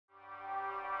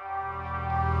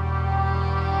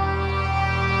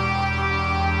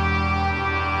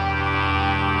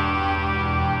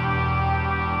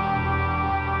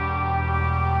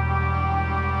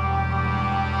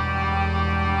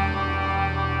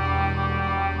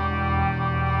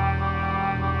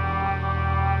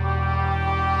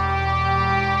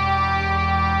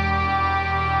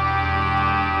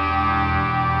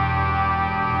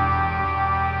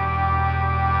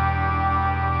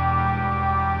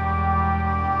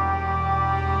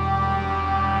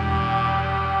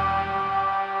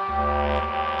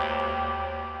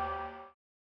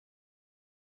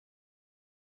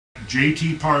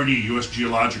J.T. Pardee, U.S.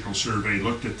 Geological Survey,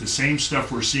 looked at the same stuff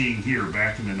we're seeing here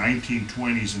back in the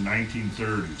 1920s and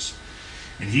 1930s.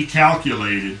 And he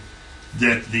calculated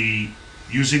that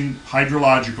using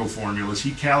hydrological formulas,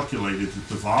 he calculated that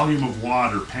the volume of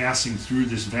water passing through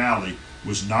this valley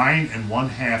was 9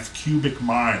 1/2 cubic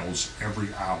miles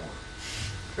every hour.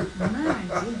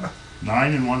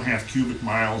 9 1/2 cubic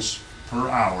miles per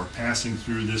hour passing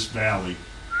through this valley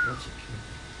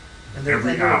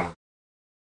every hour.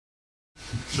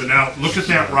 So now look at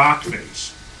that rock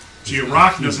face. See, a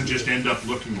rock doesn't just end up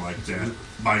looking like that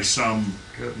by some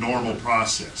normal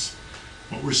process.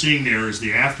 What we're seeing there is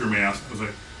the aftermath of an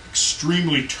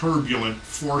extremely turbulent,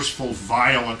 forceful,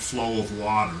 violent flow of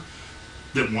water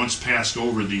that once passed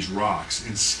over these rocks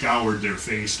and scoured their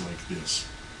face like this.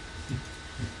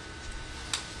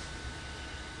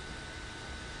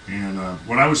 And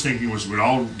what I was thinking was we'd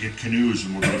all get canoes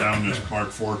and we'll go down this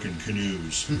Clark Fork in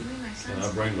canoes. Can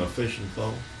I bring my fishing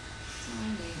pole?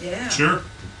 Yeah. Sure.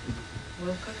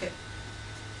 We'll cook it.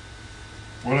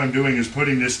 What I'm doing is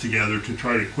putting this together to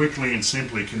try to quickly and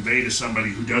simply convey to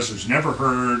somebody who's never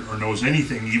heard or knows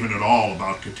anything even at all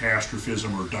about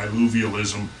catastrophism or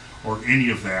diluvialism or any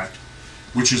of that,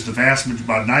 which is the vast majority,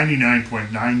 about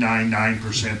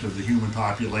 99.999% of the human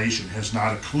population has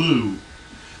not a clue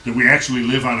that we actually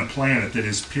live on a planet that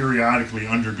is periodically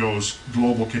undergoes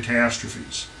global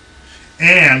catastrophes.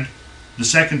 And the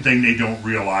second thing they don't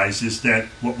realize is that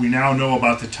what we now know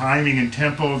about the timing and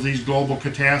tempo of these global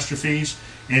catastrophes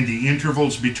and the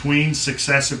intervals between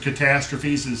successive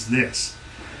catastrophes is this.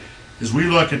 As we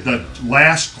look at the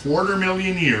last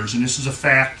 250,000 years, and this is a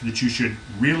fact that you should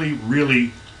really,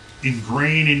 really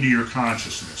ingrain into your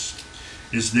consciousness,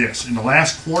 is this. In the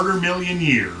last 250,000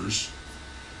 years,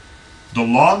 the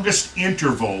longest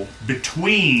interval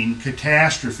between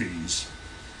catastrophes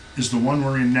is the one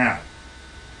we're in now.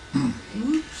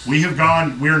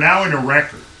 We're now in a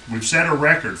record. We've set a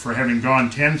record for having gone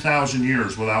 10,000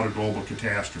 years without a global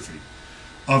catastrophe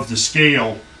of the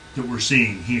scale that we're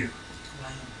seeing here.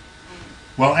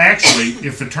 Well, actually,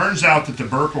 if it turns out that the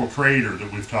Burkle crater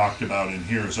that we've talked about in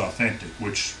here is authentic,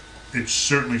 which it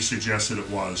certainly suggests that it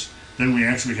was, then we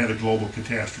actually had a global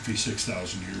catastrophe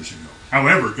 6,000 years ago.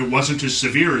 However, it wasn't as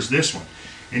severe as this one.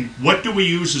 And what do we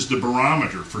use as the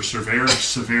barometer for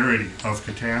severity of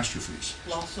catastrophes?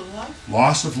 Loss of life?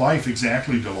 Loss of life,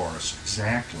 exactly, Dolores,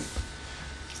 exactly.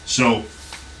 So,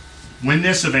 when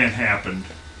this event happened,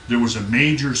 there was a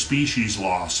major species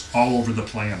loss all over the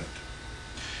planet,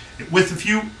 with a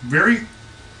few very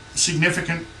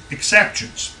significant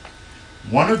exceptions.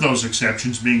 One of those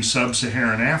exceptions being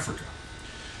sub-Saharan Africa.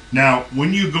 Now,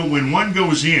 when one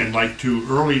goes in, like to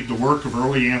the work of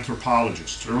early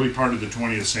anthropologists, early part of the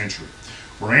 20th century,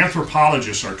 where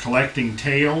anthropologists are collecting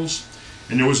tales,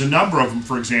 and there was a number of them,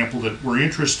 for example, that were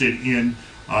interested in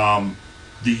the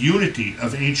unity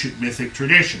of ancient mythic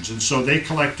traditions, and so they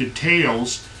collected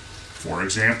tales, for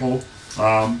example,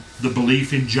 the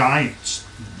belief in giants.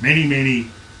 Many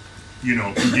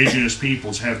indigenous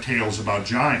peoples have tales about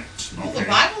giants. Well, the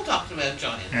Bible talks about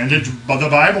giants. And the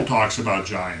Bible talks about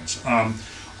giants.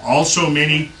 Also,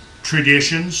 many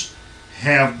traditions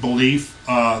have belief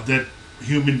that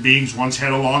human beings once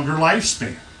had a longer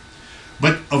lifespan.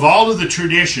 But of all of the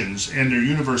traditions and their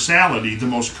universality, the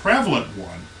most prevalent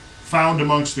one, found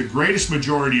amongst the greatest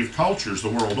majority of cultures the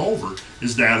world over,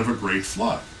 is that of a great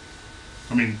flood.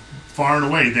 I mean, far and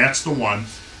away, that's the one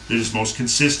that is most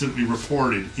consistently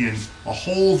reported in a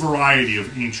whole variety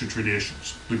of ancient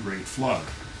traditions, the Great Flood.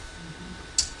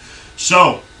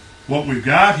 So, what we've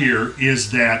got here is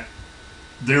that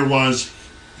there was,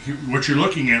 what you're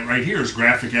looking at right here is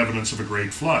graphic evidence of a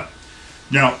Great Flood.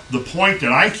 Now, the point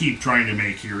that I keep trying to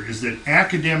make here is that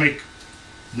academic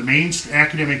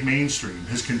mainstream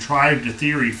has contrived a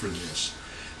theory for this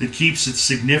that keeps its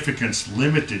significance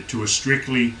limited to a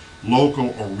strictly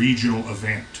local or regional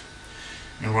event.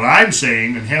 And what I'm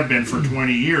saying, and have been for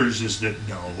 20 years, is that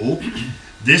no,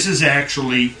 this is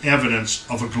actually evidence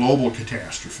of a global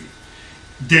catastrophe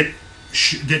that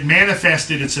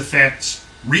manifested its effects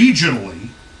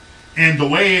regionally, and the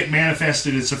way it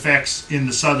manifested its effects in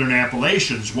the southern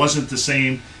Appalachians wasn't the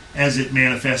same as it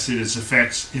manifested its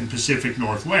effects in Pacific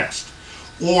Northwest,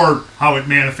 or how it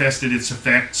manifested its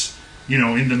effects,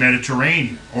 in the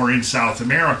Mediterranean, or in South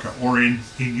America, or in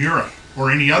Europe,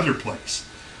 or any other place.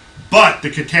 But the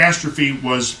catastrophe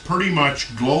was pretty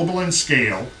much global in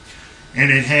scale,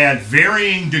 and it had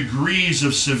varying degrees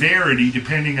of severity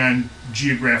depending on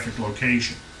geographic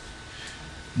location.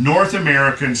 North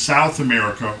America and South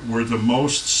America were the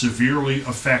most severely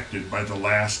affected by the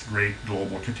last great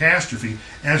global catastrophe,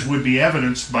 as would be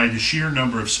evidenced by the sheer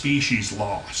number of species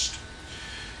lost.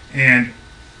 And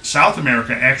South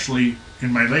America actually,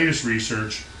 in my latest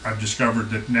research, I've discovered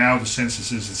that now the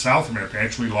censuses in South America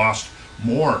actually lost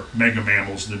more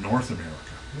megamammals than North America.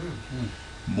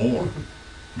 More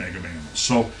megamammals.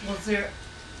 So, Was there,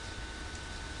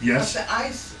 yes, but the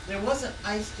ice, there wasn't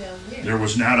ice down there. there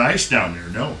was not ice down there.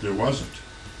 No, there wasn't.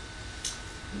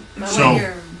 But So,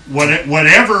 when you're-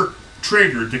 whatever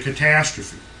triggered the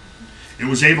catastrophe, it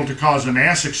was able to cause a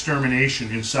mass extermination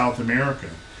in South America,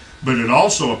 but it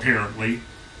also apparently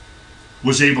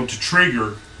was able to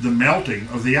trigger the melting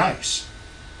of the ice.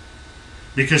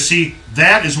 Because, see,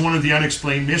 that is one of the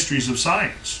unexplained mysteries of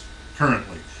science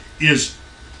currently, is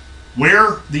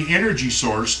where the energy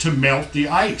source to melt the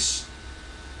ice.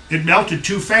 It melted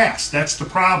too fast. That's the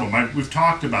problem. We've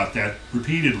talked about that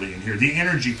repeatedly in here, the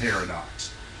energy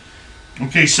paradox.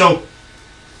 Okay, so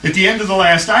at the end of the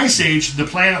last ice age, the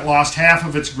planet lost half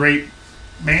of its great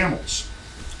mammals.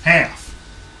 Half.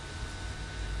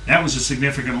 That was a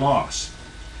significant loss.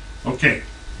 Okay,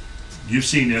 you've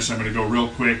seen this. I'm going to go real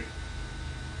quick.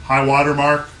 High water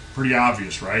mark, pretty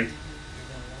obvious, right?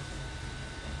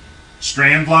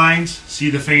 Strand lines, see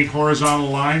the faint horizontal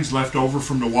lines left over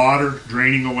from the water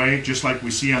draining away, just like we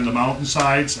see on the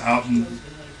mountainsides out in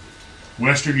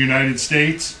western United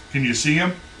States. Can you see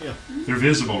them? Yeah. They're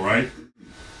visible, right?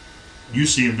 You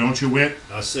see them, don't you, Whit?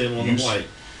 I see them on You the s- white.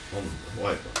 On the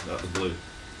white, not the blue.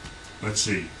 Let's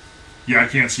see. Yeah, I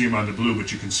can't see them on the blue,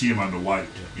 but you can see them on the white.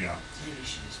 Yeah. Maybe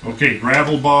she's- Okay,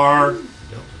 gravel bar,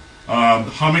 Delta.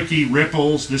 hummocky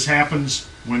ripples. This happens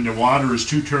when the water is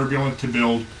too turbulent to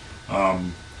build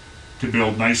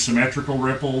nice symmetrical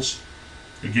ripples.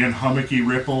 Again, hummocky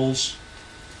ripples.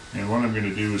 And what I'm going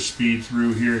to do is speed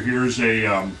through here. Here's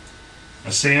a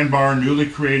sandbar newly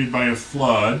created by a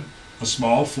flood, a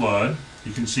small flood.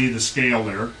 You can see the scale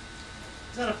there.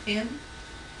 Is that a pin?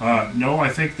 No, I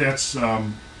think that's,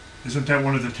 isn't that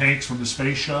one of the tanks from the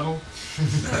space shuttle?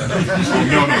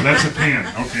 Oh, no, that's a pan.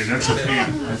 Okay, that's a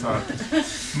pan, I thought.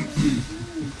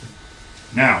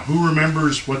 Now, who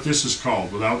remembers what this is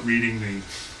called without reading the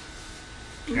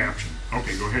caption?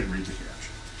 Okay, go ahead and read the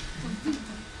caption.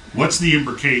 What's the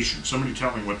imbrication? Somebody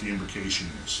tell me what the imbrication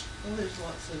is. Well, there's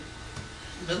lots of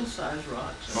middle-sized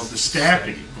rocks. Well, the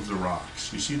stacking of the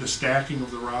rocks. You see the stacking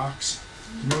of the rocks?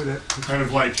 No, that. Kind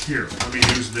of like here. Let me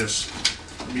use this.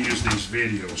 Let me use these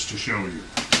videos to show you.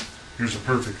 Here's a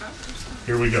perfect.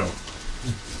 Here we go.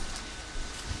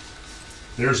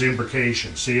 There's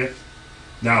imbrication. See it?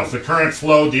 Now, if the current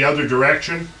flowed the other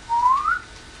direction,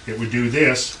 it would do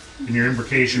this, and your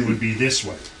imbrication would be this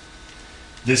way.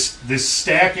 This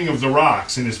stacking of the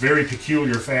rocks in this very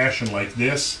peculiar fashion like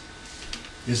this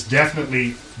is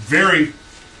definitely very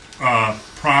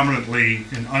prominently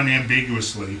and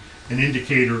unambiguously an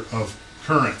indicator of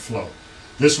current flow.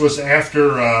 This was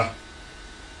after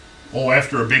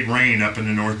after a big rain up in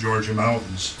the North Georgia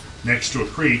mountains next to a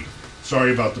creek.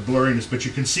 Sorry about the blurriness, but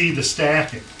you can see the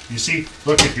stacking. You see,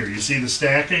 look at here, you see the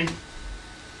stacking?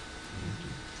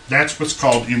 That's what's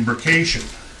called imbrication.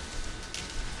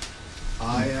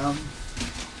 I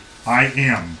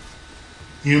am.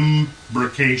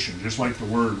 Imbrication, just like the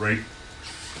word right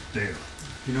there.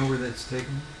 You know where that's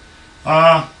taken?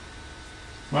 Well,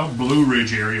 Blue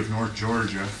Ridge area of North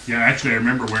Georgia. Yeah, actually I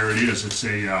remember where it is. It's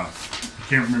I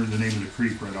can't remember the name of the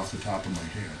creek right off the top of my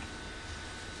head.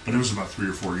 But it was about 3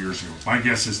 or 4 years ago. My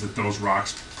guess is that those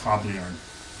rocks probably aren't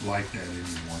like that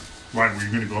anymore. Why, were you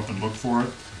going to go up and look for it?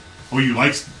 Oh, you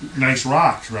like nice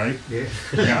rocks, right? Yeah.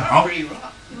 Yeah. Pretty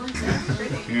rock.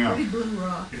 Yeah. Pretty blue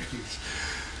rock.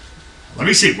 Let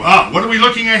me see. What are we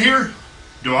looking at here?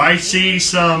 Do I see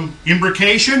some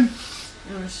imbrication?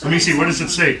 Let me see. What does it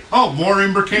say? Oh, more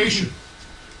imbrication.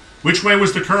 Which way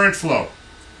was the current flow?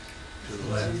 To the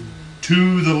left.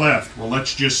 To the left. Well,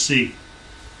 let's just see.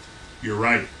 You're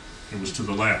right. It was to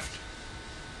the left.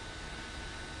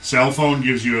 Cell phone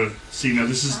gives you a... See, now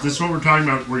this is what we're talking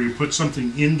about, where you put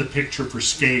something in the picture for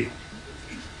scale.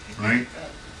 Right?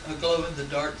 A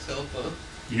glow-in-the-dark cell phone.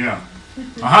 Yeah.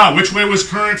 Aha, which way was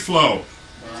current flow?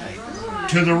 Right.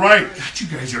 To the right. God, you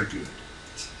guys are good.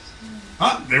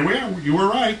 Ah, there we are. You were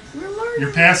right. We're learning.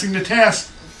 You're passing the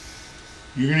test.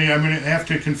 I'm gonna have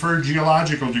to confer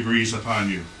geological degrees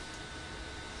upon you.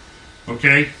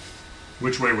 Okay?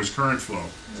 Which way was current flow?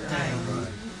 Right.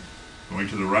 Going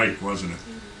to the right, wasn't it?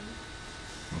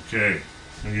 Okay.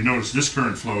 Now you notice this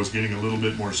current flow is getting a little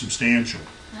bit more substantial.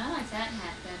 I like that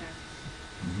hat better.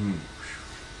 Mm-hmm.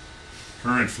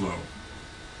 Current flow.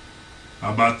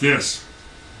 How about this?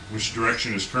 Which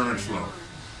direction is current flow?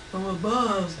 From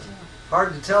above.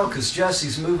 Hard to tell because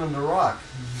Jesse's moving the rock.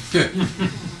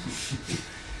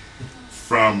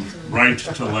 From right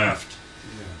to left.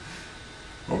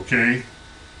 Okay?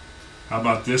 How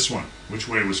about this one? Which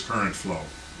way was current flow?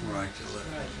 Right to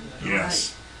left.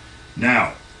 Yes.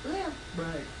 Now, Left,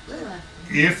 Right. left.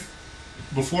 if,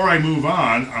 before I move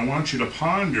on, I want you to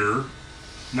ponder,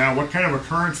 now what kind of a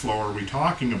current flow are we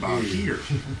talking about here?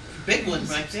 Big one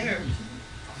right there.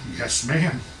 Yes,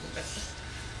 ma'am.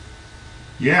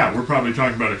 Yeah, we're probably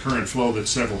talking about a current flow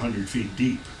that's several hundred feet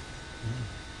deep.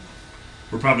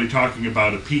 We're probably talking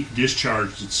about a peak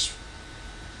discharge that's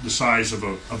the size of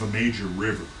a major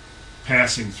river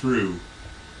passing through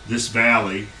this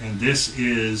valley, and this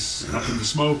is up in the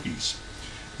Smokies.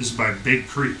 This is by Big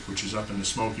Creek, which is up in the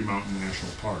Smoky Mountain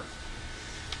National Park.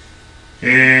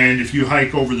 And if you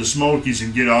hike over the Smokies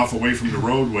and get off away from the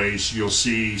roadways, you'll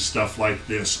see stuff like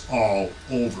this all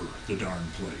over the darn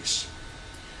place.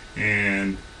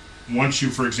 And once you,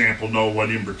 for example, know what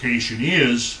imbrication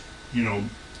is, you know,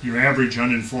 your average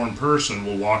uninformed person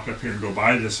will walk up here and go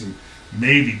by this and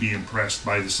maybe be impressed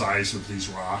by the size of these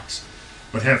rocks,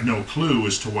 but have no clue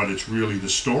as to what it's really the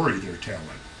story they're telling.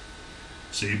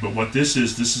 See, but what this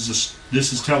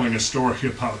is telling a story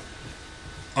about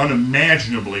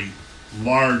unimaginably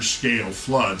large-scale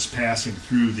floods passing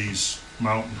through these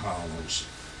mountain hollows.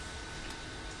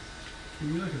 If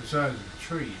you look at the size of the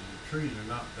trees are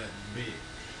not that big.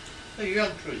 They're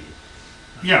young trees.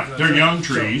 Yeah, they're young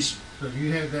trees. So if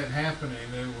you had that happening,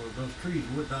 those trees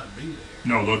would not be there.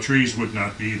 No, those trees would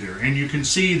not be there. And you can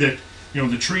see that, you know,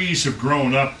 the trees have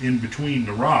grown up in between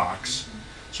the rocks,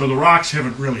 so the rocks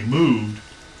haven't really moved.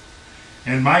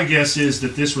 And my guess is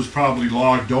that this was probably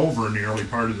logged over in the early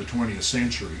part of the 20th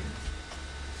century.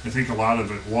 I think a lot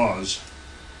of it was.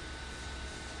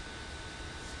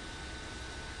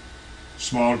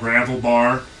 Small gravel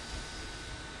bar.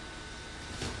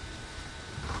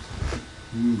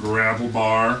 Gravel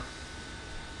bar.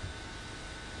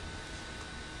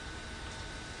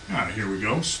 Ah, here we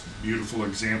go. Beautiful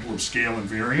example of scale and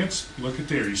variance. Look at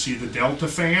there. You see the delta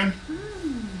fan?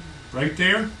 Right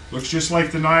there? Looks just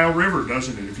like the Nile River,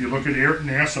 doesn't it? If you look at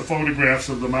NASA photographs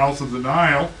of the mouth of the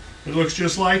Nile, it looks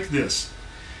just like this.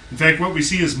 In fact, what we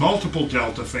see is multiple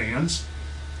delta fans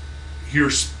here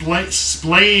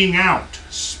splaying out.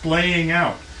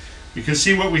 Because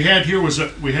see, what we had here was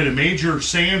we had a major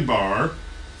sandbar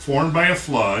formed by a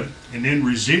flood, and then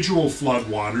residual flood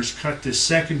waters cut this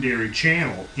secondary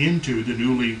channel into the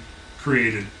newly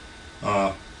created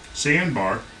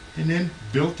sandbar, and then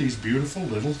built these beautiful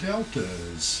little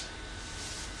deltas.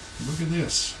 Look at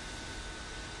this.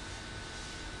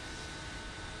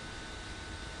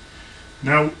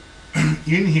 Now,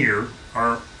 in here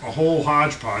are a whole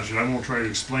hodgepodge that I won't try to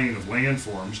explain of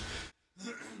landforms.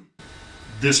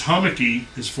 This hummocky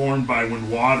is formed by when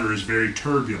water is very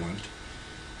turbulent.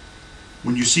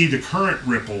 When you see the current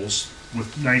ripples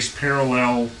with nice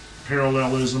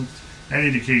parallelism, that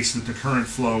indicates that the current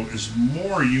flow is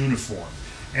more uniform.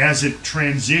 As it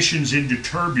transitions into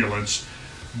turbulence,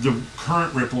 the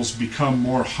current ripples become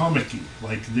more hummocky,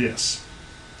 like this.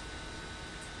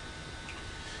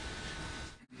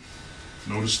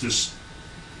 Notice this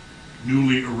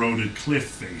newly eroded cliff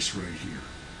face right here.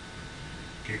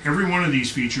 Okay, every one of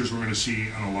these features we're going to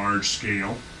see on a large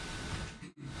scale.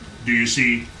 Do you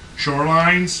see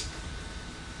shorelines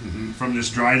from this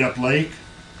dried up lake?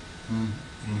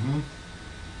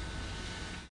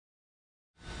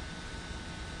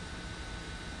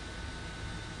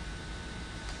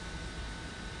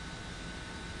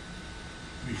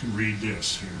 You can read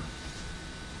this here.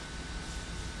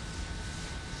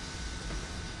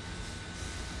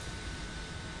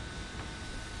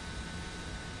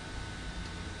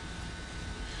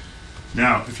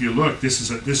 Now, if you look, this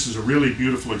is a really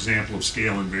beautiful example of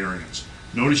scale and variance.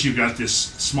 Notice you've got this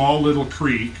small little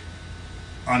creek.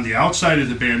 On the outside of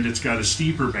the bend, it's got a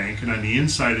steeper bank, and on the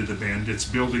inside of the bend, it's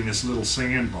building this little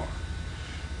sandbar.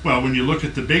 Well, when you look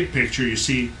at the big picture, you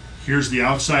see here's the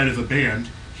outside of a bend,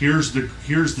 here's the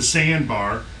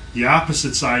sandbar, the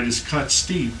opposite side is cut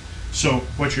steep. So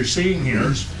what you're seeing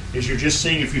here is you're just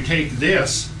seeing, if you take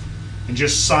this and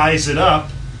just size it up,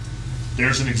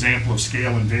 there's an example of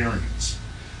scale and variance.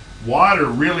 Water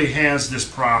really has this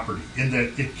property in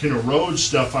that it can erode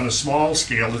stuff on a small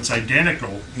scale that's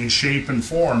identical in shape and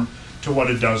form to what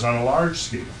it does on a large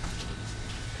scale.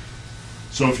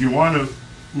 So if you want to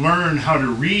learn how to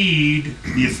read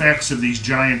the effects of these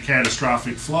giant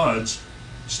catastrophic floods,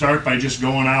 start by just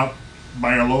going out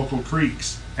by our local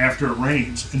creeks after it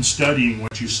rains and studying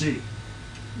what you see.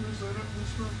 Was that up in the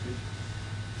Smokies?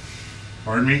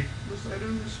 Pardon me? Was that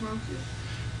in the Smokies?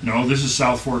 No, this is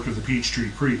South Fork of the Peachtree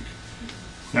Creek.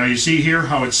 Now you see here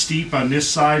how it's steep on this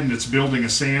side and it's building a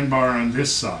sandbar on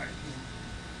this side.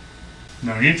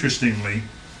 Now interestingly,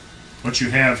 what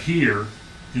you have here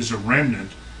is a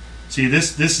remnant See,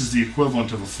 this is the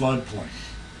equivalent of a floodplain.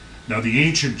 Now, the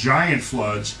ancient giant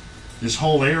floods, this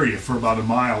whole area for about a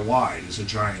mile wide is a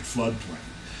giant floodplain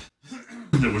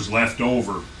that was left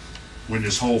over when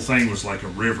this whole thing was like a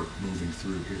river moving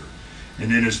through here.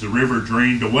 And then as the river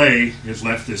drained away, it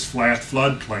left this flat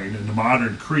floodplain, and the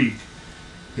modern creek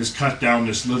has cut down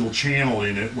this little channel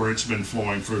in it where it's been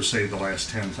flowing for, say, the last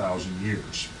 10,000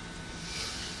 years.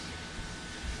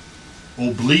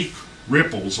 Oblique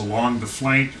ripples along the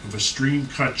flank of a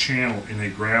stream-cut channel in a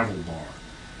gravel bar.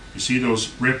 You see those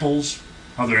ripples?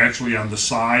 How they're actually on the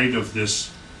side of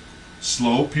this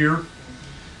slope here?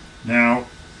 Now,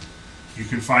 you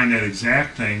can find that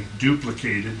exact thing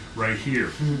duplicated right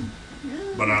here,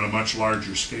 but on a much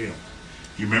larger scale.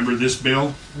 You remember this, Bill?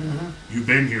 Mm-hmm. You've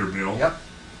been here, Bill. Yep.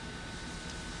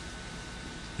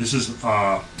 This is, Is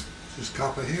this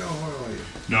Copper Hill? Where are you?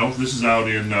 no, this is out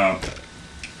in,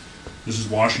 this is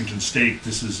Washington State.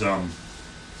 This is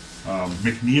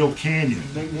McNeil Canyon.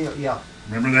 Big deal, yeah.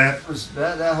 Remember that? It was,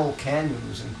 that whole canyon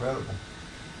was incredible.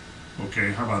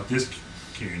 Okay, how about this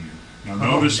canyon? Now Oh,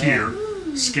 notice man.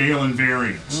 here, scale and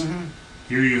variance. Mm-hmm.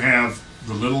 Here you have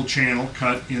the little channel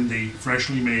cut in the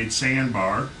freshly made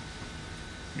sandbar,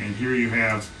 and here you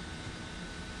have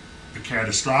the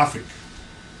catastrophic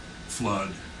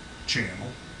flood channel.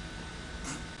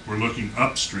 We're looking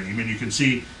upstream, and you can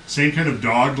see same kind of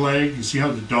dog leg. You see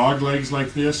how the dog leg's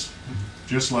like this,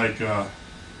 just like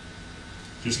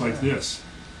this.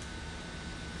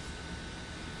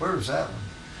 Where was that one?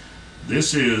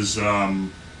 This is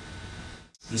in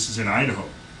Idaho.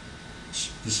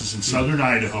 This is in southern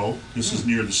Idaho. This is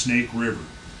near the Snake River.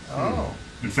 Oh.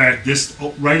 In fact, this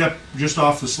right up just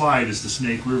off the slide is the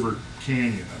Snake River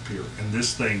Canyon up here, and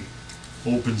this thing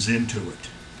opens into it.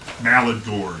 Mallard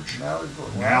Gorge. Mallard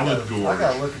Gorge. Mallard I Gorge.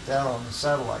 gotta look at that on the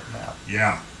satellite map.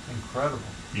 Yeah, Incredible.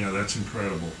 yeah, that's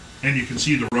incredible. And you can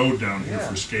see the road down here Yeah.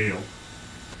 for scale.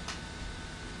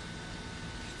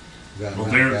 Is that Well,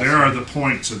 Mount there Gaston? are the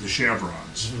points of the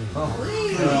chevrons.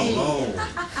 Oh.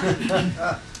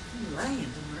 Land,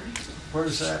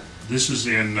 Where's that? This is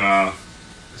in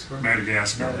This where?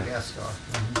 Madagascar. Madagascar.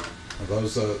 Are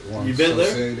those the ones You been there?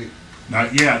 associated?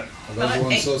 Not yet. Are those the ones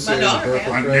My associated daughter with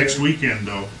Burkle has. Crater? Next weekend,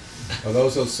 though. Are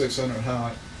those 600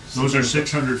 high? Those are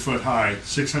 600 foot high,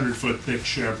 600 foot thick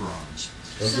chevrons.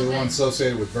 Those So are the then- ones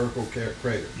associated with Burkle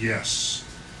Crater. Yes.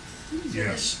 So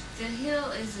Yes. The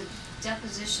hill is a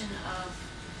deposition of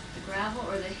the gravel,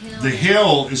 or the hill? The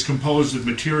hill is composed of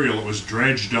material that was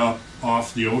dredged up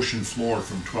off the ocean floor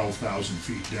from 12,000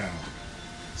 feet down.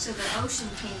 So the ocean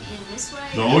came in this way?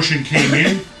 The ocean came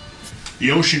in.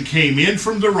 The ocean came in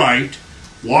from the right,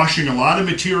 washing a lot of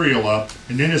material up,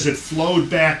 and then as it flowed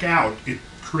back out, it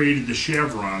created the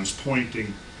chevrons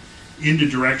pointing in the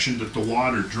direction that the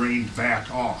water drained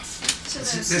back off. So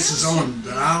This those is hills on should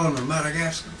the be- island of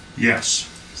Madagascar. Yes.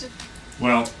 So-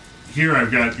 Well, here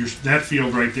I've got that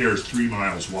field right there is 3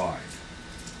 miles wide.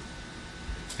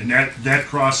 And that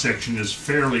cross section is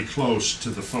fairly close to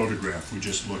the photograph we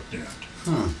just looked at.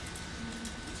 Huh.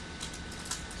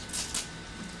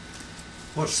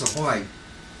 What's the white?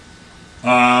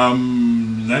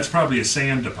 That's probably a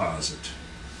sand deposit.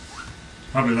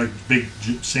 Probably like big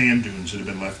sand dunes that have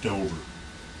been left over.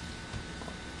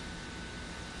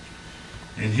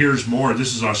 And here's more.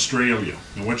 This is Australia.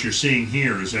 And what you're seeing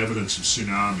here is evidence of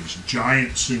tsunamis,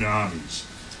 giant tsunamis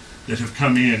that have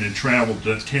come in and traveled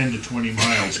 10 to 20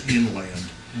 miles inland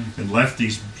and left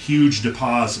these huge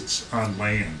deposits on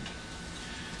land.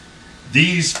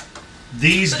 These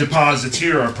deposits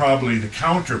here are probably the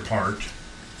counterpart.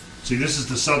 See, this is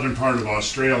the southern part of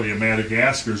Australia.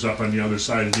 Madagascar's up on the other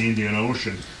side of the Indian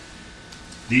Ocean.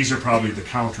 These are probably the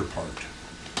counterpart.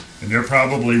 And they're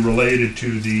probably related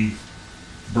to the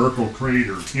Burkle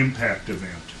Crater impact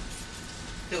event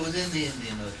It was in the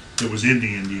Indian Ocean. that was in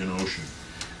the Indian Ocean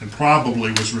and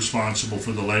probably was responsible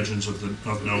for the legends of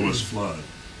Noah's flood.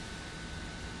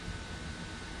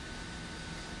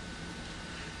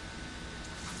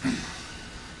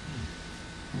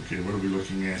 Okay, what are we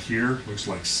looking at here? Looks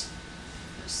like those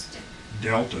stick-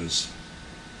 deltas.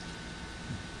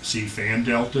 See fan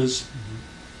deltas?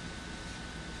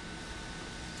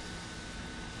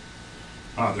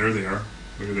 Ah, there they are.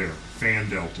 Look at there. Fan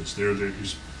deltas. They're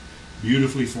these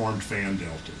beautifully formed fan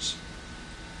deltas.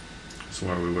 That's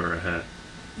why we wear a hat.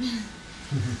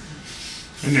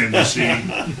 And then you see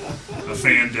a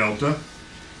fan delta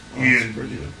in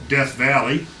Death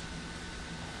Valley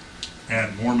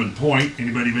at Mormon Point.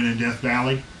 Anybody been in Death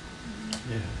Valley?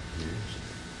 Yeah.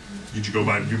 Did you go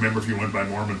by, do you remember if you went by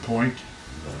Mormon Point?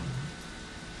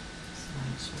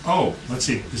 Oh, let's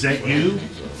see. Is that you?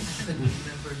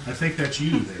 I think that's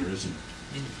you there, isn't it?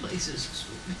 Many places.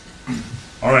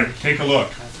 All right, take a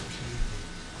look.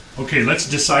 Okay, let's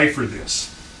decipher this.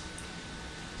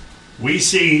 We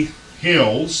see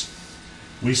hills.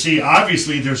 We see,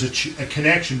 obviously, there's a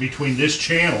connection between this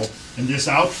channel and this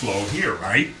outflow here,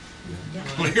 right?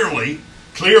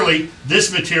 Clearly,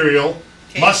 this material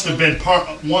must have been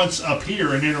once up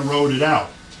here and then eroded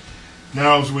out.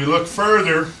 Now, as we look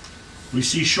further, we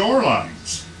see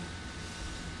shorelines.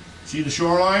 See the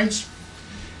shorelines?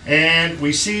 And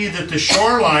we see that the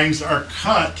shorelines are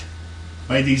cut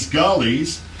by these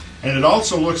gullies, and it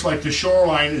also looks like the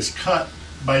shoreline is cut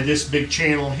by this big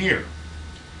channel here.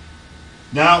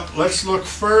 Now, let's look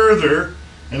further,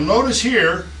 and notice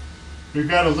here, we've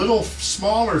got a little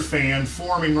smaller fan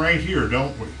forming right here,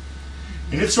 don't we?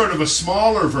 And it's sort of a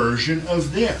smaller version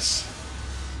of this,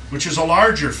 which is a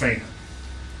larger fan.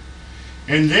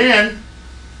 And then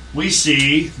we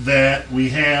see that we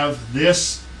have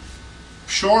this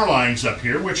shorelines up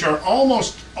here, which are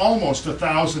almost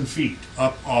 1,000 feet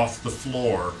up off the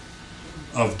floor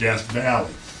of Death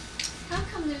Valley. How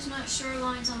come there's not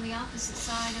shorelines on the opposite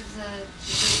side of the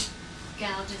big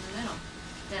gouge in the middle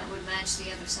that would match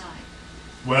the other side?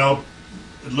 Well,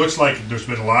 it looks like there's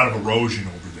been a lot of erosion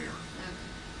over there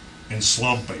Okay. and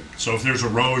slumping. So if there's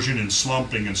erosion and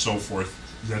slumping and so forth,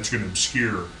 that's going to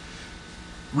obscure.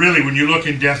 Really, when you look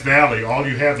in Death Valley, all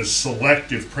you have is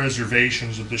selective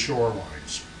preservations of the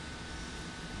shorelines.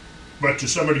 But to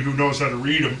somebody who knows how to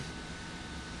read them,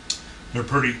 they're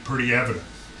pretty evident.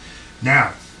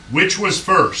 Now, which was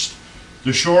first,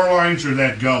 the shorelines or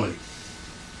that gully?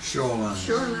 Shoreline.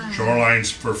 Shoreline.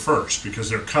 Shorelines were first because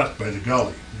they're cut by the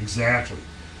gully. Exactly.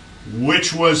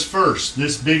 Which was first,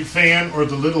 this big fan or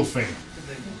the little fan?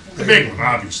 The big one,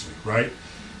 obviously, right?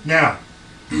 Now,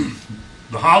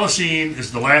 the Holocene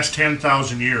is the last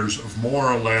 10,000 years of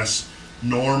more or less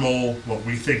normal, what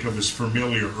we think of as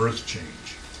familiar Earth change.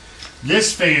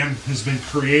 This fan has been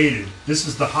created. This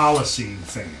is the Holocene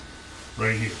fan,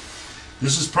 right here.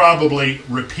 This is probably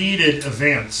repeated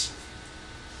events,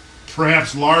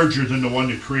 perhaps larger than the one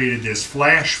that created this,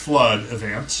 flash flood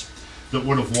events that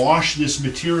would have washed this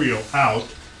material out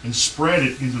and spread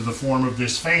it into the form of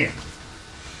this fan.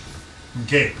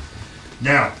 Okay,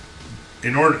 now,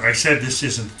 I said this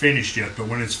isn't finished yet, but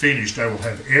when it's finished, I will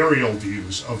have aerial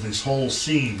views of this whole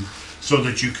scene so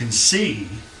that you can see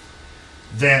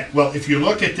that, well, if you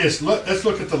look at this, let's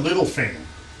look at the little fan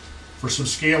for some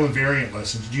scale and variant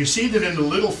lessons. Do you see that in the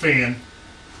little fan,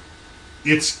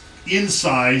 it's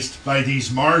incised by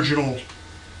these marginal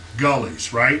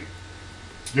gullies, right?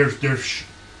 They're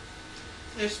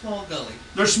small gully.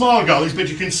 They're small gullies, but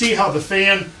you can see how the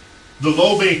fan, the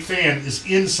low-bake fan, is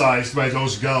incised by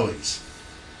those gullies.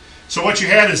 So what you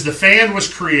had is the fan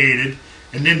was created,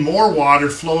 and then more water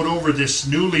flowed over this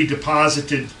newly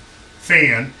deposited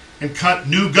fan and cut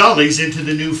new gullies into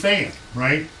the new fan,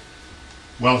 right?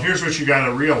 Well, here's what you got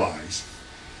to realize,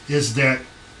 is that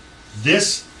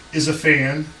this is a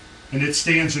fan, and it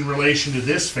stands in relation to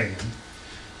this fan,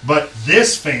 but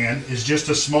this fan is just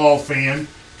a small fan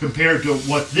compared to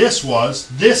what this was.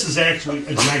 This is actually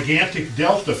a gigantic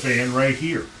delta fan right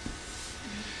here.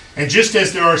 And just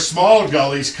as there are small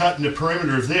gullies cut in the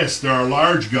perimeter of this, there are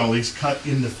large gullies cut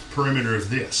in the perimeter of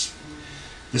this.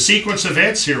 The sequence of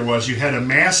events here was you had a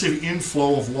massive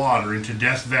inflow of water into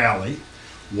Death Valley,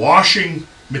 washing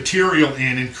material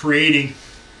in and creating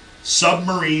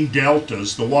submarine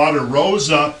deltas. The water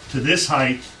rose up to this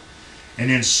height and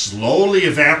then slowly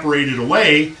evaporated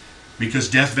away because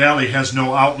Death Valley has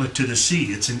no outlet to the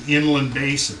sea. It's an inland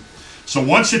basin. So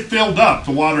once it filled up,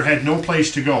 the water had no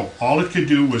place to go. All it could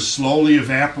do was slowly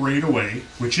evaporate away,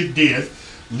 which it did,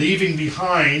 leaving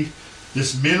behind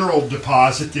this mineral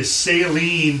deposit, this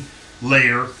saline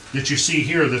layer that you see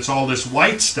here that's all this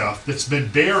white stuff that's been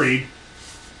buried.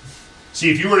 See,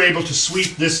 if you were able to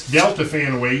sweep this delta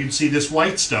fan away, you'd see this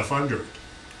white stuff under it,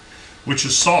 which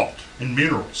is salt and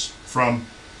minerals from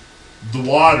the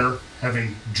water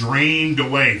having drained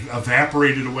away,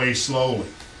 evaporated away slowly.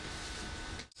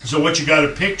 So what you got to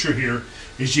picture here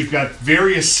is you've got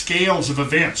various scales of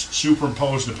events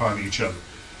superimposed upon each other.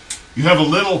 You have a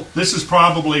little, this is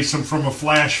probably some from a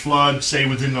flash flood, say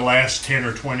within the last 10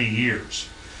 or 20 years.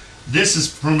 This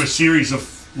is from a series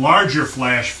of larger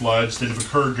flash floods that have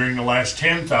occurred during the last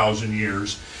 10,000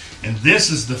 years. And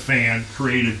this is the fan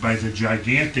created by the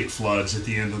gigantic floods at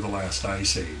the end of the last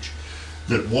ice age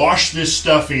that washed this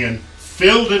stuff in,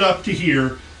 filled it up to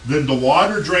here, then the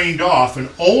water drained off, and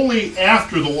only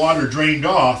after the water drained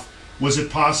off was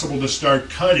it possible to start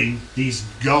cutting these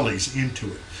gullies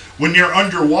into it. When you're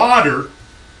underwater,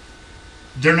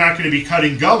 they're not going to be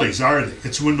cutting gullies, are they?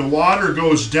 It's when the water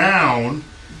goes down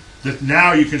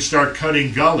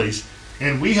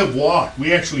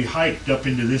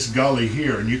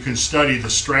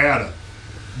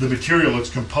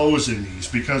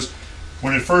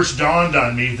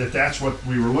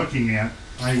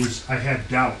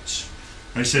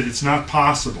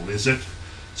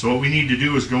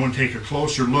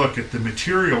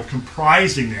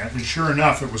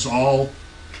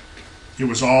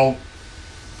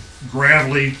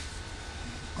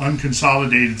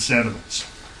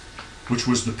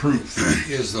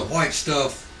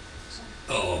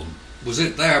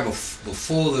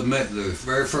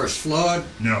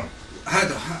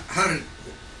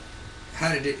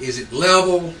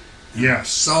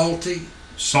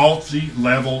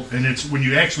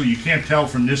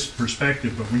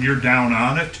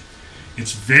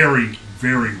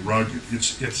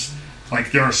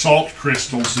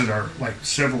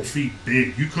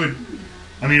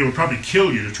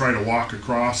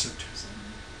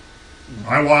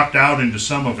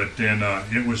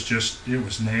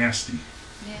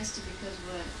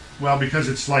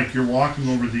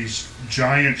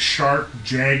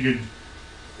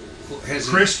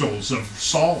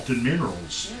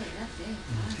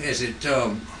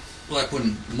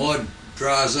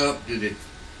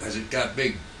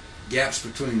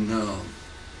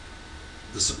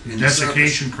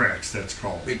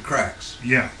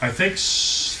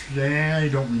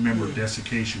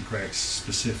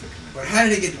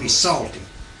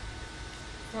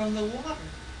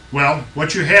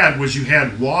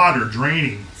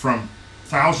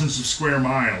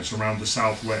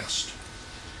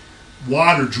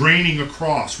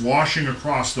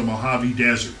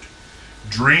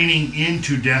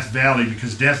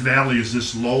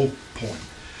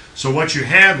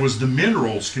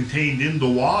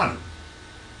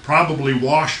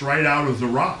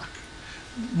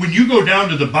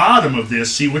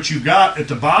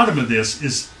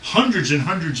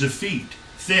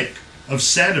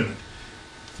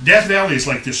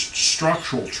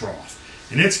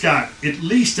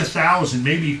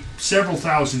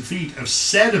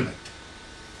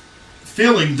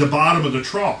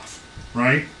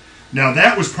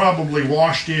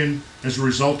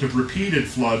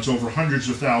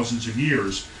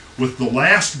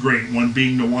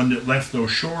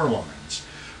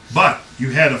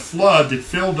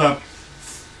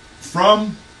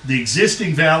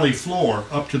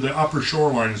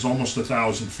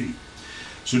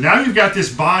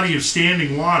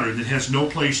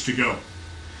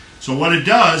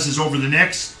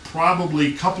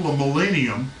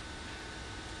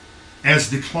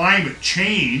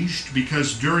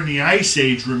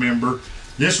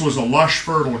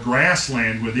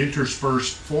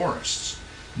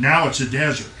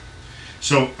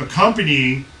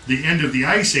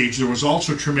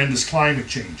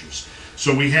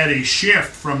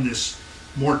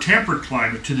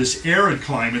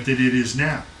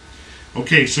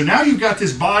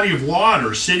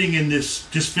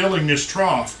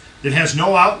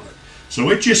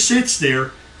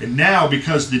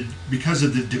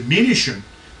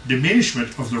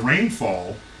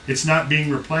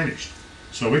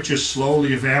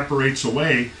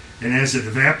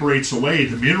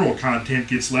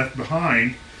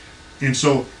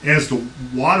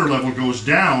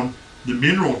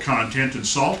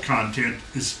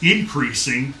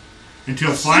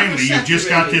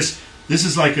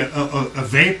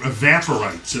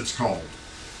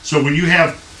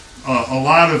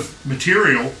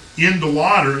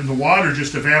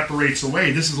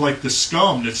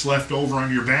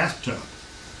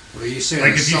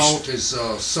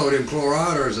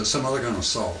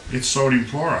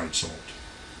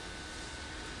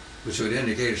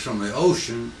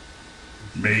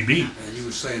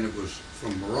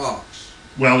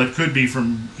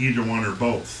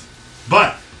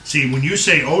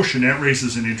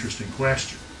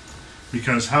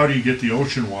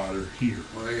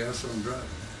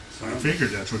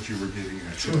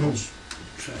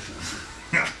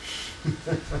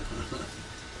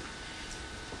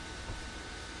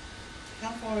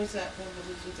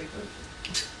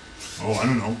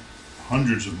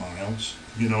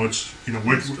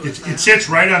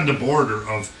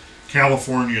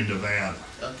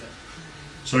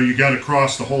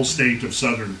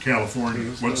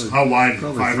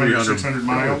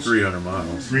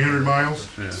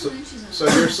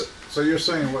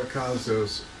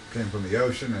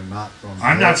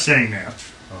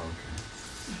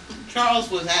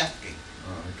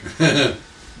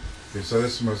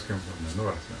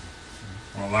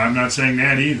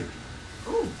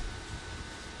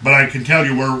But I can tell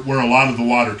you where a lot of the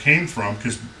water came from,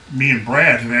 because me and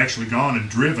Brad have actually gone and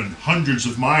driven hundreds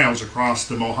of miles across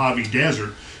the Mojave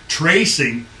Desert,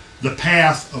 tracing the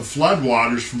path of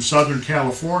floodwaters from Southern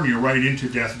California right into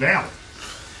Death Valley.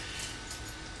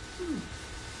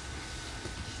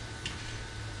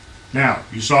 Now,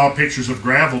 you saw pictures of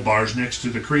gravel bars next to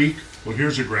the creek. Well,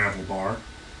 here's a gravel bar.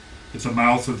 It's the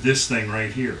mouth of this thing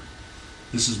right here.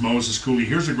 This is Moses Coulee.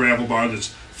 Here's a gravel bar that's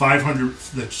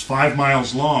 5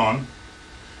 miles long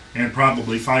and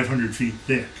probably 500 feet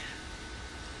thick.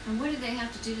 And what did they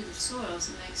have to do to the soils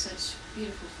to make such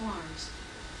beautiful farms?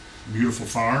 Beautiful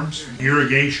farms,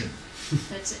 irrigation.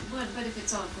 That's it. But if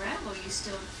it's all gravel, you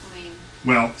still, I mean,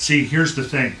 Well, see, here's the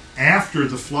thing. After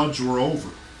the floods were over,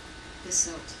 the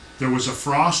silt. there was a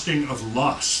frosting of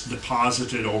loess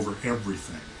deposited over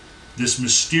everything. This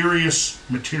mysterious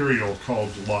material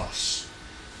called loess,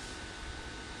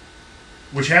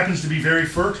 which happens to be very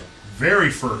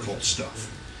fertile stuff.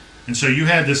 And so you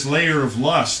had this layer of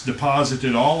loess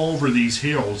deposited all over these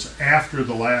hills after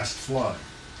the last flood.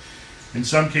 In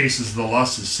some cases, the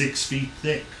loess is 6 feet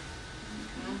thick.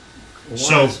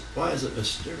 Well, why is it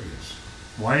mysterious?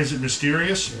 Why is it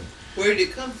mysterious? Where did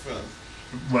it come from?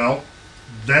 Well,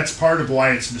 that's part of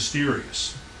why it's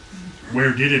mysterious.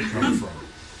 Where did it come from?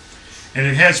 And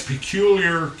it has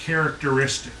peculiar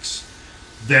characteristics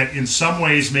that in some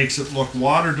ways makes it look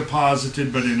water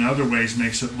deposited, but in other ways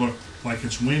makes it look like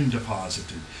it's wind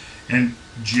deposited. And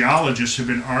geologists have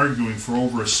been arguing for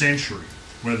over a century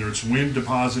whether it's wind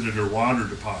deposited or water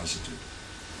deposited.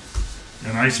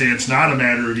 And I say it's not a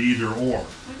matter of either or.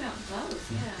 What about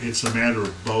both? Yeah. It's a matter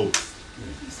of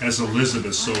both, as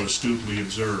Elizabeth so astutely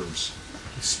observes.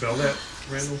 Spell that,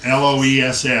 Randall?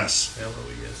 L-O-E-S-S.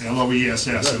 L-O-E-S.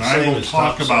 L-O-E-S-S. And I will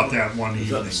talk about that one Is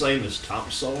that evening. the same as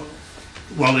topsoil?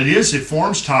 Well, it is. It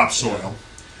forms topsoil.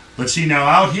 But see, now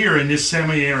out here in this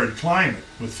semi-arid climate,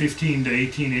 with 15 to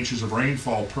 18 inches of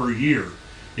rainfall per year,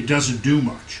 it doesn't do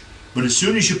much. But as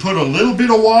soon as you put a little bit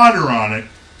of water on it,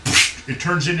 it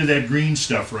turns into that green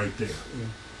stuff right there.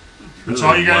 That's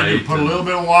all you got to do. Put a little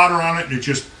bit of water on it, and it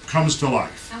just comes to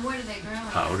life. And where do they grow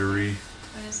it? Powdery.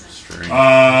 What is that? Strange.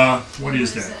 What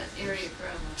is that? Area grow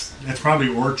most of? That's probably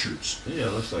orchards. Yeah,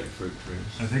 it looks like fruit trees.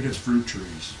 I think it's fruit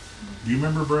trees. Do you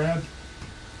remember, Brad?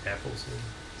 Apples.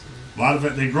 A lot of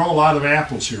it. They grow a lot of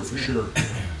apples here for sure.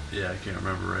 Yeah, I can't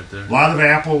remember right there. A lot of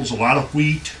apples, a lot of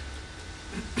wheat.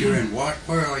 You're in what?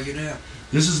 Where are you now?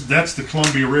 That's the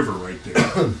Columbia River right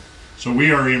there. So we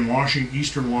are in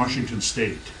eastern Washington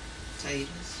State.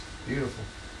 Potatoes. Beautiful.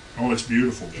 Oh, it's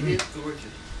beautiful. It is gorgeous.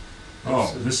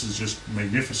 Oh, this is just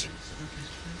magnificent.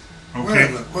 Where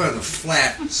Okay, are the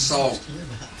flat salt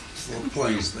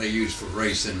plains they use for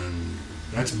racing, and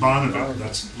that's Bonneville.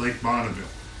 That's Lake Bonneville.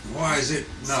 why is it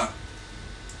not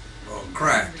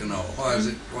cracked and all? Why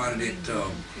did it?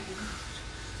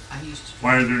 I used to.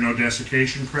 Why are there no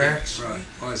desiccation cracks? Right.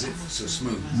 Why is it so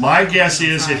smooth? My guess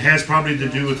is it has probably to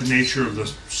do with the nature of the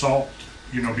salt.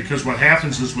 You know, because what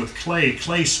happens is with clay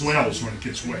swells when it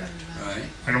gets wet. Right.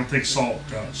 I don't think salt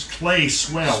does. Clay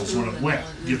swells when it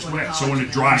gets wet. So when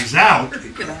it dries out,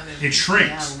 it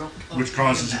shrinks, which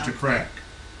causes it to crack.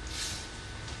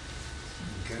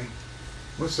 Okay.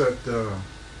 What's that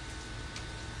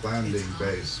landing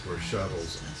base where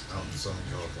shuttles out in Southern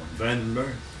California?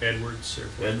 Vandenberg? Edwards.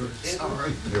 Airport.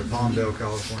 Edwards? Near Palmdale,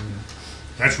 California.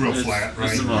 That's real flat, right?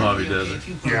 It's the Mojave Desert.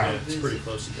 Yeah. It's pretty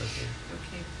close to that.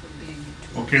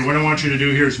 Okay, what I want you to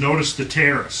do here is notice the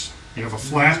terrace. You have a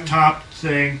flat topped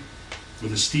thing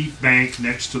with a steep bank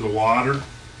next to the water.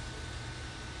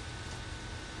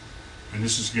 And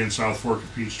this is again South Fork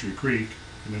of Peachtree Creek.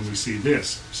 And then we see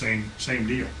this, same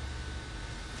deal.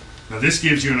 Now this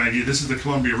gives you an idea. This is the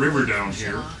Columbia River down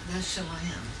here. That's Chelan.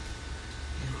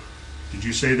 Did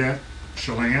you say that?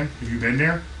 Chelan? Have you been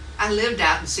there? I lived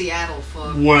out in Seattle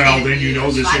for Well, 10 then you know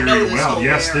years. this I area know this well. whole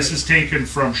Yes, area. this is taken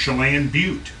from Chelan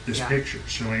Butte, this Yeah. picture.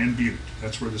 Chelan Butte.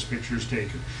 That's where this picture is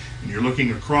taken. And you're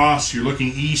looking across, you're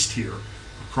looking east here.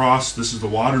 Across, this is the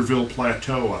Waterville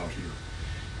Plateau out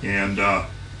here. And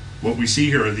what we see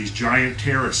here are these giant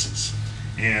terraces.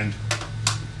 And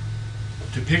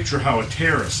to picture how a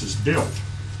terrace is built,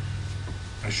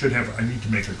 I need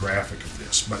to make a graphic of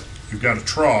this, but you've got a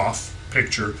trough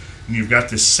picture, and you've got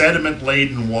this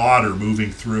sediment-laden water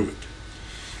moving through it.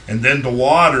 And then the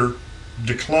water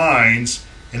declines,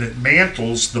 and it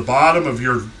mantles the bottom of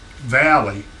your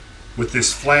valley with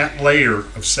this flat layer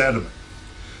of sediment.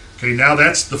 Okay, now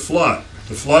that's the flood.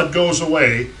 The flood goes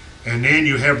away, and then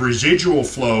you have residual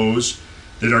flows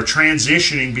that are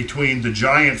transitioning between the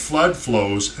giant flood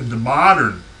flows and the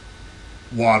modern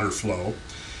water flow.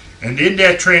 And in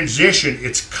that transition,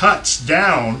 it cuts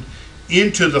down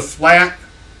into the flat,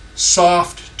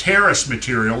 soft terrace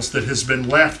materials that has been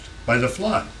left by the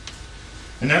flood.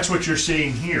 And that's what you're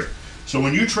seeing here. So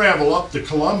when you travel up the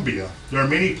Columbia, there are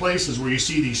many places where you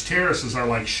see these terraces are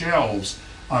like shelves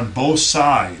on both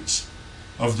sides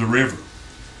of the river.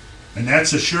 And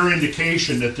that's a sure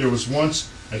indication that there was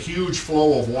once a huge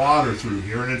flow of water through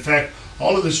here. And in fact,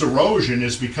 all of this erosion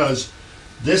is because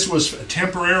this was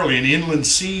temporarily an inland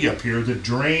sea up here that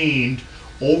drained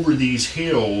over these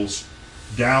hills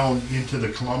down into the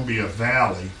Columbia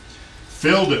Valley,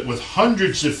 filled it with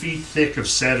hundreds of feet thick of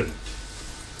sediment.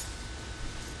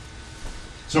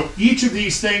 So each of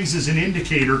these things is an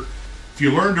indicator. If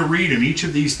you learn to read them, each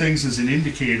of these things is an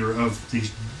indicator of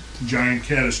these giant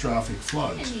catastrophic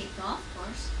floods. And neat golf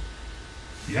course.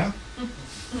 Yeah.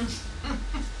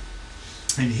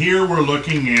 And here we're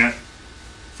looking at,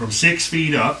 from 6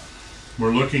 feet up,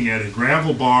 we're looking at a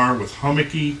gravel bar with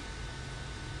hummocky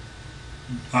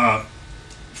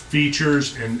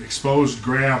features and exposed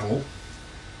gravel.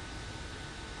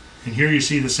 And here you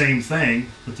see the same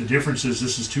thing, but the difference is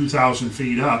this is 2,000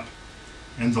 feet up,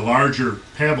 and the larger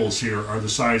pebbles here are the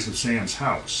size of Sam's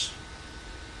house.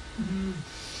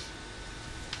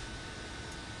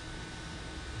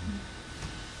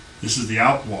 This is the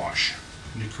outwash,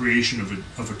 the creation of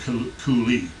a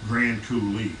coulee, grand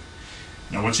coulee.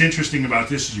 Now what's interesting about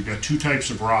this is you've got two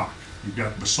types of rock. You've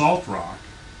got basalt rock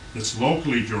that's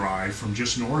locally derived from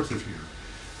just north of here.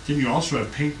 Then you also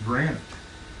have pink granite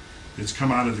that's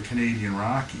come out of the Canadian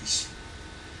Rockies.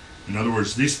 In other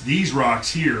words, these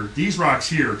rocks here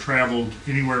traveled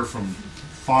anywhere from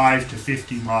 5 to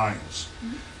 50 miles.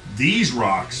 These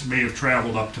rocks may have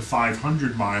traveled up to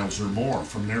 500 miles or more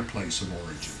from their place of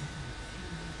origin.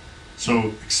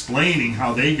 So explaining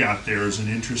how they got there is an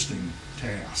interesting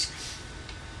task.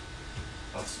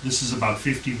 This is about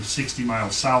 50 to 60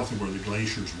 miles south of where the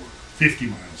glaciers were, 50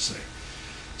 miles, say.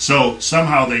 So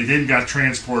somehow they then got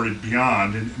transported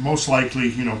beyond, and most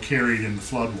likely, carried in the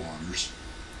floodwaters.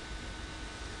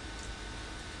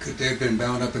 Could they have been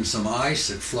bound up in some ice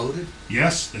that floated?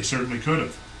 Yes, they certainly could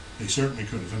have. They certainly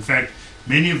could have. In fact,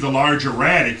 many of the large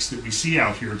erratics that we see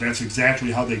out here, that's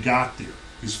exactly how they got there,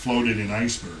 is floated in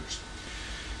icebergs.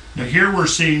 Now here we're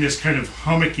seeing this kind of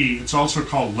hummocky, it's also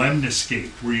called lemniscate,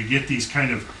 where you get these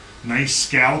kind of nice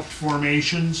scalloped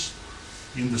formations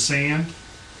in the sand.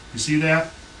 You see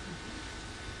that?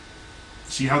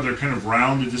 See how they're kind of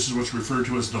rounded? This is what's referred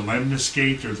to as the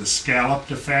lemniscate, or the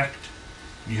scalloped effect.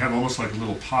 You have almost like a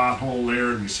little pothole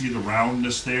there, and you see the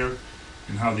roundness there,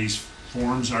 and how these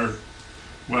forms are.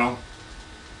 Well,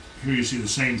 here you see the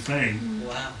same thing.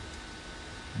 Wow.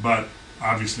 But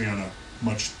obviously on a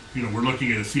much, we're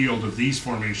looking at a field of these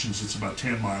formations that's about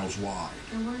 10 miles wide.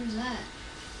 And where is that?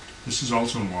 This is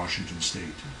also in Washington State.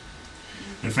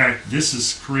 In fact, this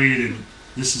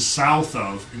is south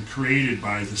of and created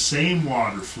by the same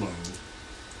water flow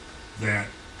that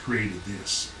created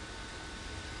this.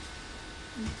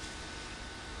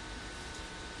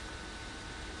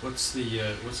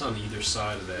 What's on either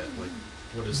side of that? Like,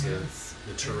 what is the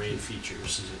terrain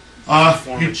features? Is it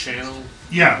form a channel?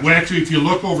 Yeah, well actually if you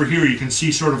look over here you can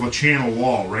see sort of a channel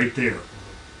wall right there.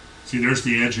 See, there's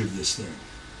the edge of this thing.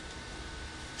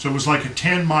 So it was like a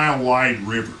 10-mile wide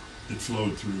river that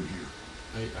flowed through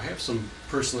here. I have some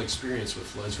personal experience with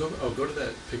floods. Go to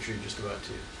that picture you're just about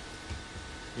to.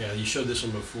 Yeah, you showed this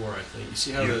one before, I think. You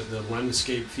see how the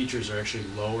lemniscate features are actually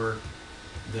lower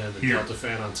than the delta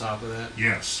fan on top of that?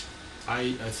 Yes.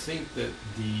 I think that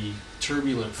the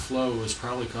turbulent flow was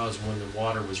probably caused when the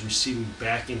water was receding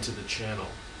back into the channel.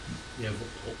 You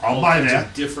have all kinds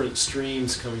of different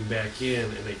streams coming back in,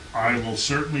 and I will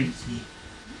certainly.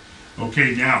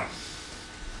 Okay, now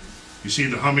you see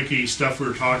the hummocky stuff we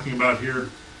were talking about here.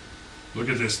 Look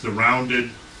at this, the rounded,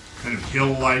 kind of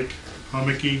hill-like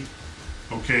hummocky.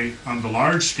 Okay, on the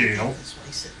large scale,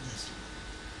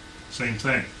 same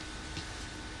thing.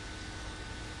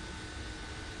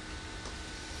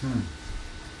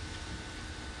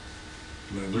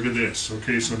 Now look at this.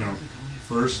 Okay, so now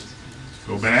first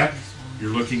go back.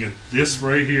 You're looking at this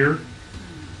right here,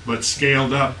 but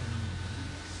scaled up,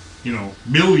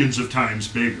 millions of times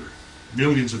bigger.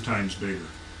 Millions of times bigger.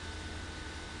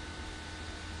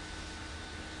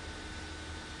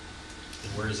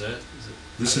 And where is that?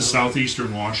 This is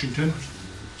southeastern Washington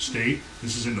State.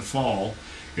 This is in the fall.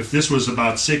 If this was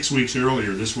about 6 weeks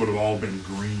earlier, this would have all been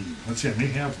green. Let's see, I may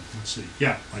have, let's see.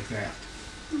 Yeah, like that.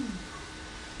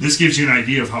 This gives you an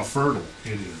idea of how fertile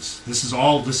it is. This is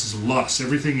loess.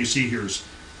 Everything you see here is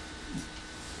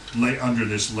under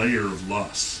this layer of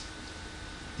loess.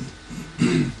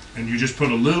 And you just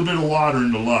put a little bit of water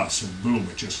into loess, and boom,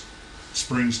 it just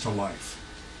springs to life.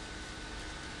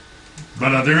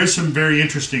 But there is some very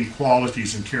interesting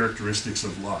qualities and characteristics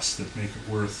of lust that make it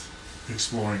worth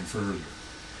exploring further.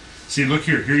 See, look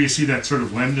here. Here you see that sort of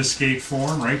lemniscate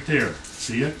form right there.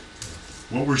 See it?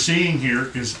 What we're seeing here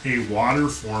is a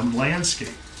water-formed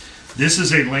landscape. This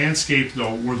is a landscape,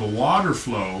 though, where the water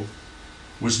flow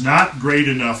was not great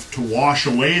enough to wash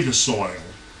away the soil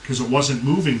because it wasn't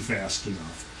moving fast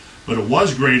enough. But it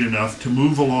was great enough to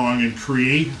move along and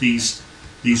create these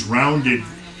rounded,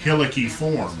 hillocky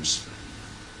forms.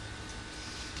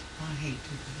 I hate to.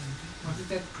 What is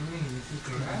that green? Is it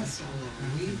grass or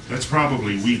wheat? That's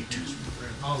probably wheat.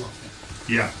 All of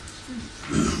it. Yeah.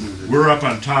 We're up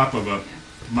on top of a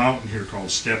mountain here called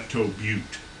Steptoe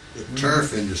Butte. The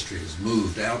turf industry has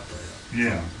moved out there.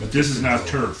 Yeah, but this is not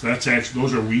turf. That's actually,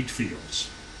 those are wheat fields.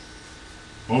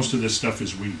 Most of this stuff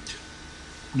is wheat.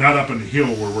 Not up on the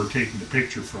hill where we're taking the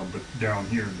picture from, but down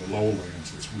here in the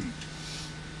lowlands, it's wheat.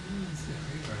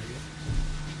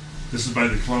 This is by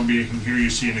the Columbia, and here you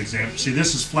see an example. See,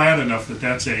 this is flat enough that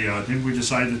that's a, didn't we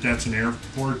decide that that's an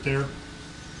airport there?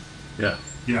 Yeah.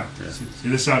 Yeah. See,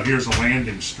 this out here is a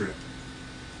landing strip.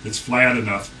 It's flat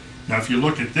enough. Now, if you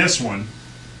look at this one,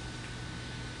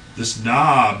 this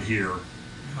knob here,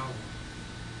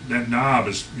 that knob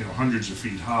is, hundreds of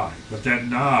feet high, but that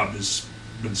knob has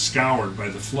been scoured by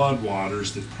the flood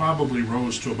waters that probably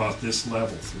rose to about this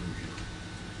level through here.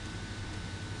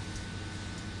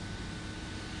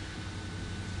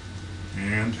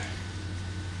 And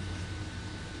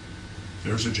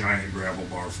there's a giant gravel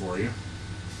bar for you.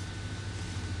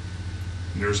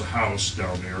 And there's a house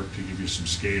down there to give you some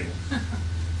scale.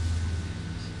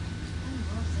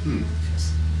 And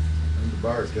the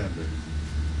bartender.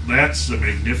 That's a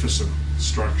magnificent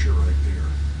structure right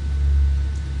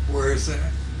there. Where is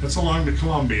that? That's along the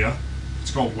Columbia.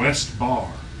 It's called West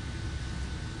Bar.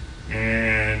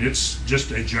 And it's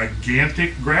just a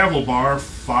gigantic gravel bar,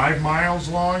 5 miles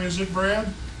long, is it, Brad?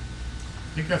 I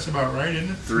think that's about right,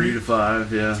 isn't it? 3 to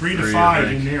 5, yeah. 3 to 5 I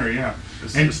think. in there, yeah.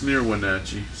 It's near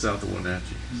Wenatchee, south of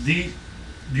Wenatchee.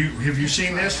 Have you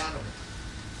seen this?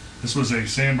 This was a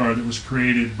sandbar that was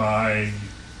created by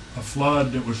a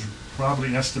flood that was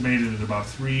probably estimated at about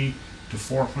 3 to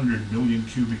 400 million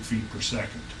cubic feet per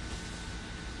second.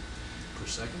 Per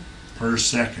second? Per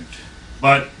second.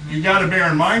 But you got to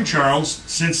bear in mind, Charles,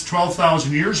 since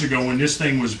 12,000 years ago when this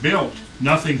thing was built,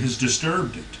 nothing has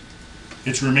disturbed it.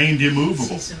 It's remained I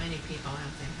immovable. see so many people out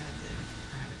there.